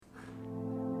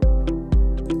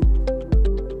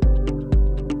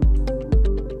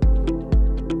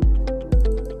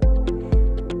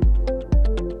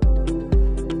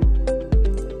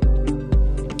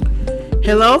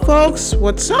Hello, folks.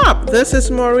 What's up? This is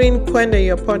Maureen Kwenda,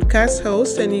 your podcast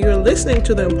host, and you're listening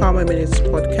to the Empowerment Minutes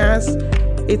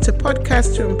podcast. It's a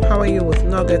podcast to empower you with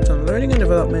nuggets on learning and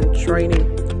development,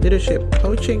 training, leadership,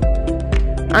 coaching,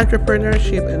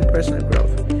 entrepreneurship, and personal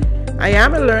growth. I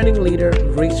am a learning leader,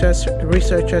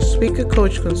 researcher, speaker,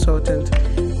 coach, consultant,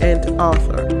 and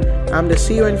author. I'm the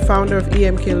CEO and founder of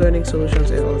EMK Learning Solutions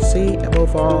LLC.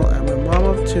 Above all, I'm a mom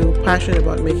of two, passionate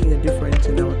about making a difference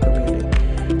in our community.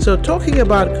 So talking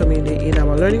about community, in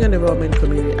our learning and development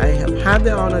community, I have had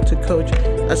the honor to coach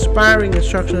aspiring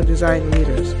instructional design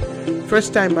leaders,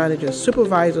 first-time managers,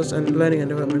 supervisors, and learning and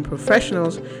development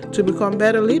professionals to become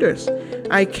better leaders.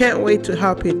 I can't wait to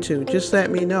help you too. Just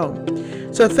let me know.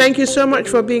 So thank you so much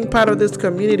for being part of this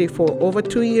community for over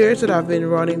 2 years that I've been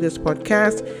running this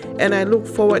podcast, and I look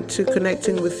forward to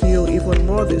connecting with you even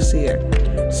more this year.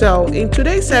 So in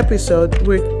today's episode,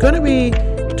 we're going to be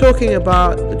talking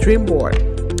about the dream board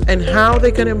and how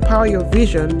they can empower your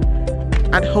vision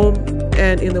at home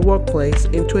and in the workplace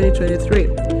in 2023.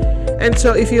 And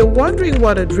so if you're wondering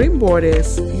what a dream board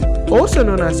is, also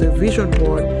known as a vision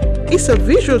board, it's a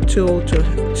visual tool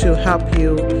to help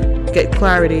you get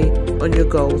clarity on your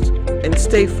goals and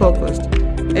stay focused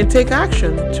and take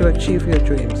action to achieve your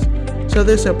dreams. So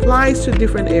this applies to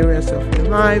different areas of your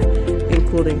life,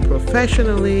 including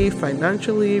professionally,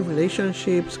 financially,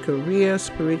 relationships, career,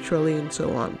 spiritually, and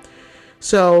so on.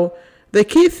 So the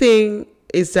key thing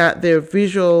is that they're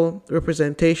visual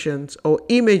representations or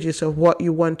images of what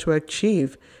you want to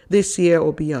achieve this year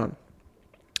or beyond.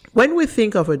 When we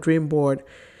think of a dream board,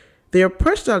 they're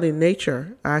personal in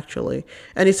nature, actually,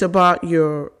 and it's about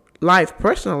your life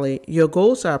personally. Your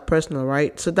goals are personal,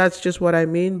 right? So that's just what I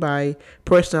mean by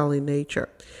personal in nature.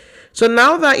 So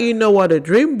now that you know what a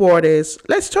dream board is,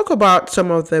 let's talk about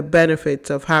some of the benefits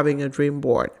of having a dream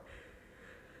board.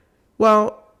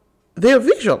 Well, they're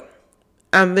visual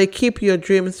and they keep your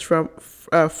dreams from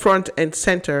front and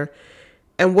center.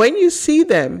 And when you see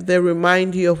them, they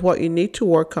remind you of what you need to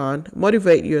work on,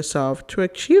 motivate yourself to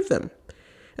achieve them.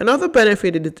 Another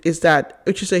benefit is that,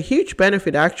 which is a huge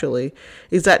benefit actually,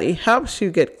 is that it helps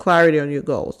you get clarity on your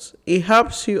goals. It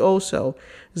helps you also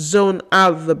zone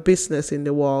out the business in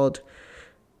the world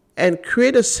and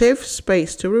create a safe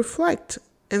space to reflect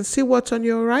and see what's on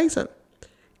your horizon.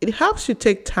 It helps you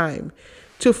take time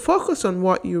to focus on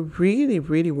what you really,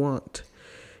 really want.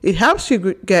 It helps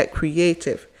you get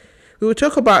creative. We will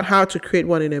talk about how to create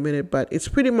one in a minute, but it's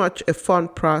pretty much a fun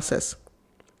process.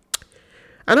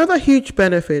 Another huge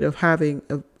benefit of having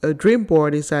a dream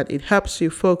board is that it helps you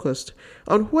focus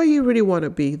on where you really want to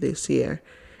be this year.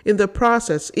 In the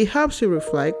process, it helps you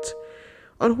reflect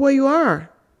on where you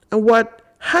are and what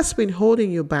has been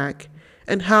holding you back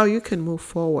and how you can move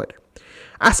forward.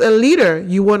 As a leader,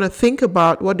 you want to think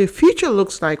about what the future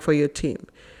looks like for your team,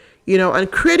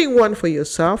 and creating one for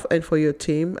yourself and for your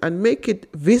team and make it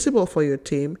visible for your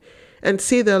team and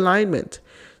see the alignment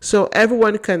so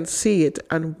everyone can see it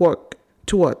and work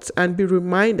towards and be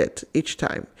reminded each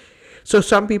time. So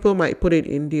some people might put it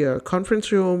in their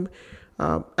conference room,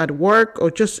 at work, or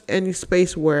just any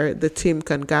space where the team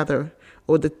can gather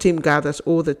or the team gathers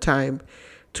all the time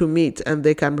to meet, and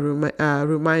they can be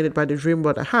reminded by the dream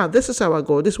board, this is our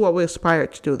goal, this is what we aspire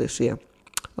to do this year.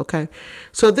 Okay,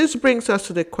 so this brings us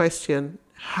to the question,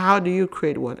 how do you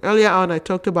create one? Earlier on, I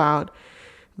talked about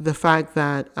the fact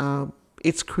that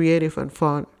it's creative and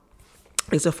fun.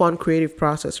 It's a fun, creative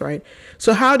process, right?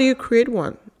 So how do you create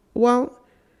one? Well,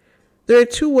 there are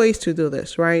two ways to do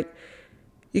this, right?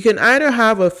 You can either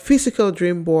have a physical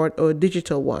dream board or a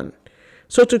digital one.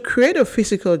 So to create a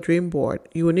physical dream board,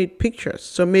 you will need pictures.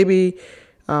 So maybe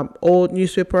old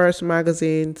newspapers,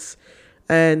 magazines,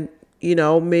 and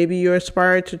maybe you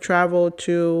aspire to travel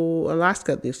to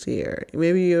Alaska this year.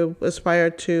 Maybe you aspire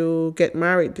to get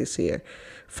married this year.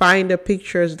 Find the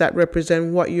pictures that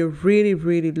represent what you're really,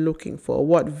 really looking for,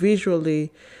 what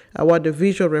the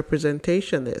visual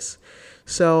representation is.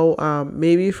 So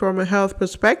maybe from a health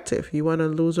perspective, you want to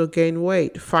lose or gain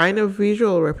weight. Find a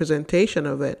visual representation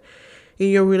of it. In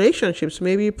your relationships,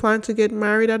 maybe you plan to get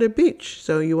married at a beach.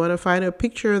 So you want to find a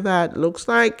picture that looks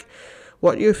like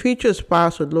what your future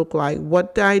spouse would look like,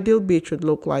 what the ideal beach would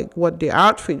look like, what the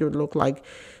outfit would look like.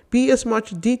 Be as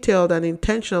much detailed and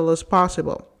intentional as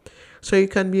possible, so you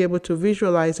can be able to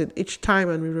visualize it each time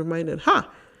and be reminded,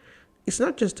 it's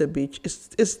not just a beach.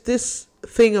 It's this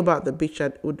thing about the beach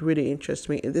that would really interest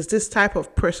me. It's this type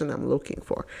of person I'm looking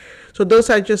for. So those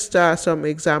are just some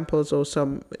examples or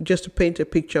just to paint a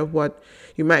picture of what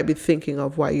you might be thinking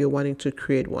of while you're wanting to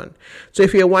create one. So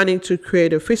if you're wanting to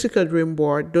create a physical dream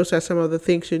board, those are some of the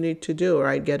things you need to do,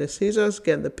 right? Get the scissors,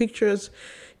 get the pictures,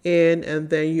 in, and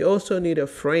then you also need a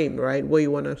frame, right, where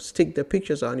you want to stick the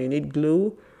pictures on. You need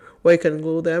glue where you can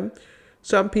glue them.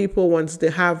 Some people, once they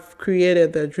have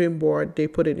created their dream board, they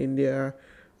put it in their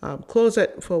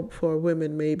closet for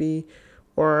women maybe,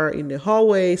 or in the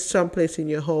hallway, someplace in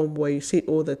your home where you sit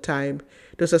all the time.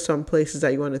 Those are some places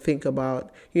that you want to think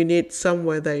about. You need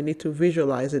somewhere that you need to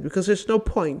visualize it, because there's no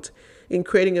point in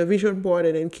creating a vision board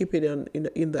and then keep it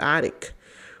in the attic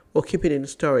or keep it in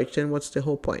storage. Then what's the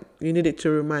whole point? You need it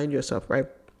to remind yourself, right?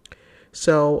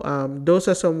 So those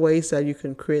are some ways that you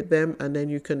can create them, and then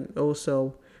you can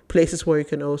also places where you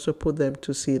can also put them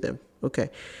to see them.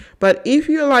 Okay, but if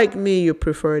you're like me, you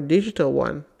prefer a digital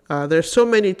one. There's so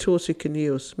many tools you can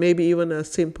use. Maybe even a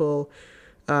simple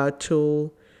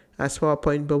tool as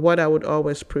PowerPoint. But what I would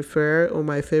always prefer, or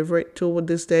my favorite tool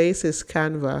these days, is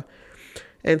Canva.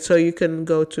 And so you can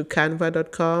go to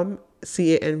canva.com,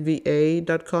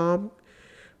 canva.com,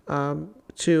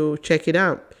 to check it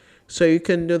out. So you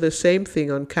can do the same thing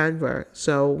on Canva.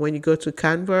 So when you go to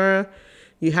Canva,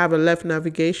 you have a left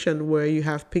navigation where you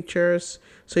have pictures.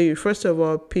 So you first of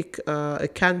all pick a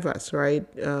canvas, right,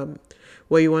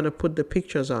 where you want to put the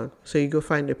pictures on. So you go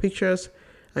find the pictures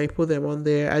and you put them on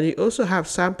there. And you also have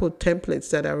sample templates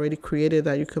that are already created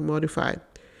that you can modify.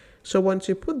 So once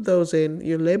you put those in,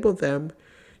 you label them.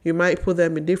 You might put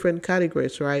them in different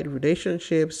categories, right?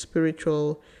 Relationships,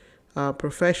 spiritual,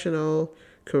 professional,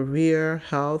 career,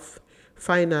 health,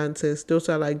 finances. Those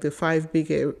are like the 5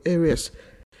 big areas.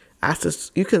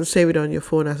 You can save it on your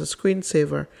phone as a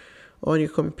screensaver on your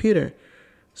computer,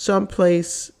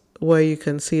 someplace where you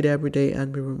can see it every day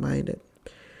and be reminded.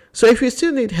 So if you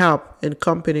still need help and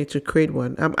company to create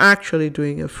one, I'm actually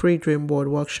doing a free dream board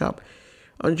workshop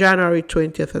on January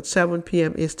 20th at 7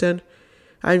 p.m. Eastern.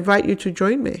 I invite you to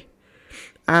join me.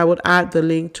 I would add the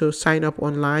link to sign up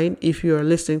online. If you are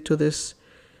listening to this,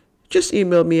 just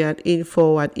email me at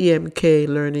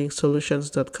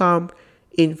info@emklearningsolutions.com,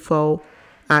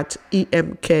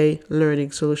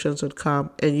 info@emklearningsolutions.com,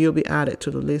 and you'll be added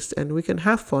to the list, and we can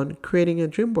have fun creating a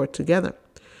dream board together.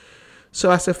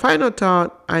 So as a final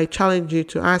thought, I challenge you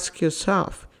to ask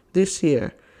yourself this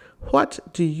year, what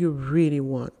do you really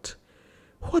want?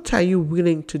 What are you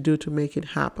willing to do to make it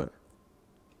happen?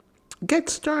 Get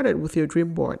started with your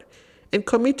dream board and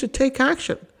commit to take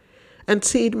action and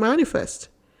see it manifest.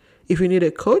 If you need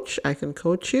a coach, I can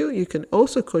coach you. You can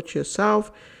also coach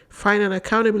yourself. Find an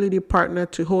accountability partner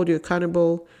to hold you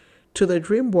accountable to the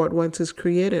dream board once it's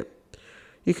created.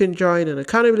 You can join an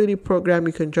accountability program.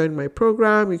 You can join my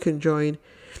program. You can join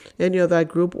any other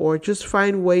group, or just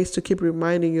find ways to keep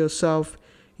reminding yourself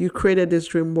you created this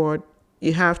dream board.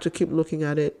 You have to keep looking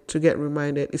at it to get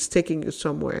reminded. It's taking you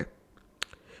somewhere.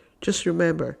 Just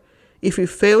remember, if you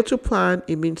fail to plan,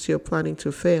 it means you're planning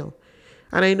to fail.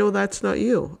 And I know that's not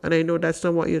you. And I know that's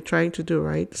not what you're trying to do,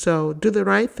 right? So do the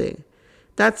right thing.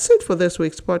 That's it for this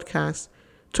week's podcast.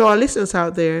 To our listeners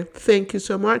out there, thank you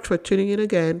so much for tuning in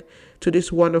again to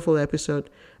this wonderful episode.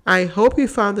 I hope you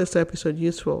found this episode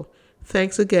useful.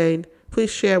 Thanks again. Please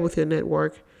share with your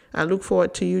network. I look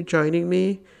forward to you joining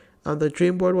me on the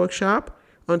Dream Board Workshop.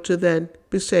 Until then,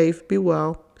 be safe, be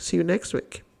well. See you next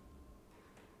week.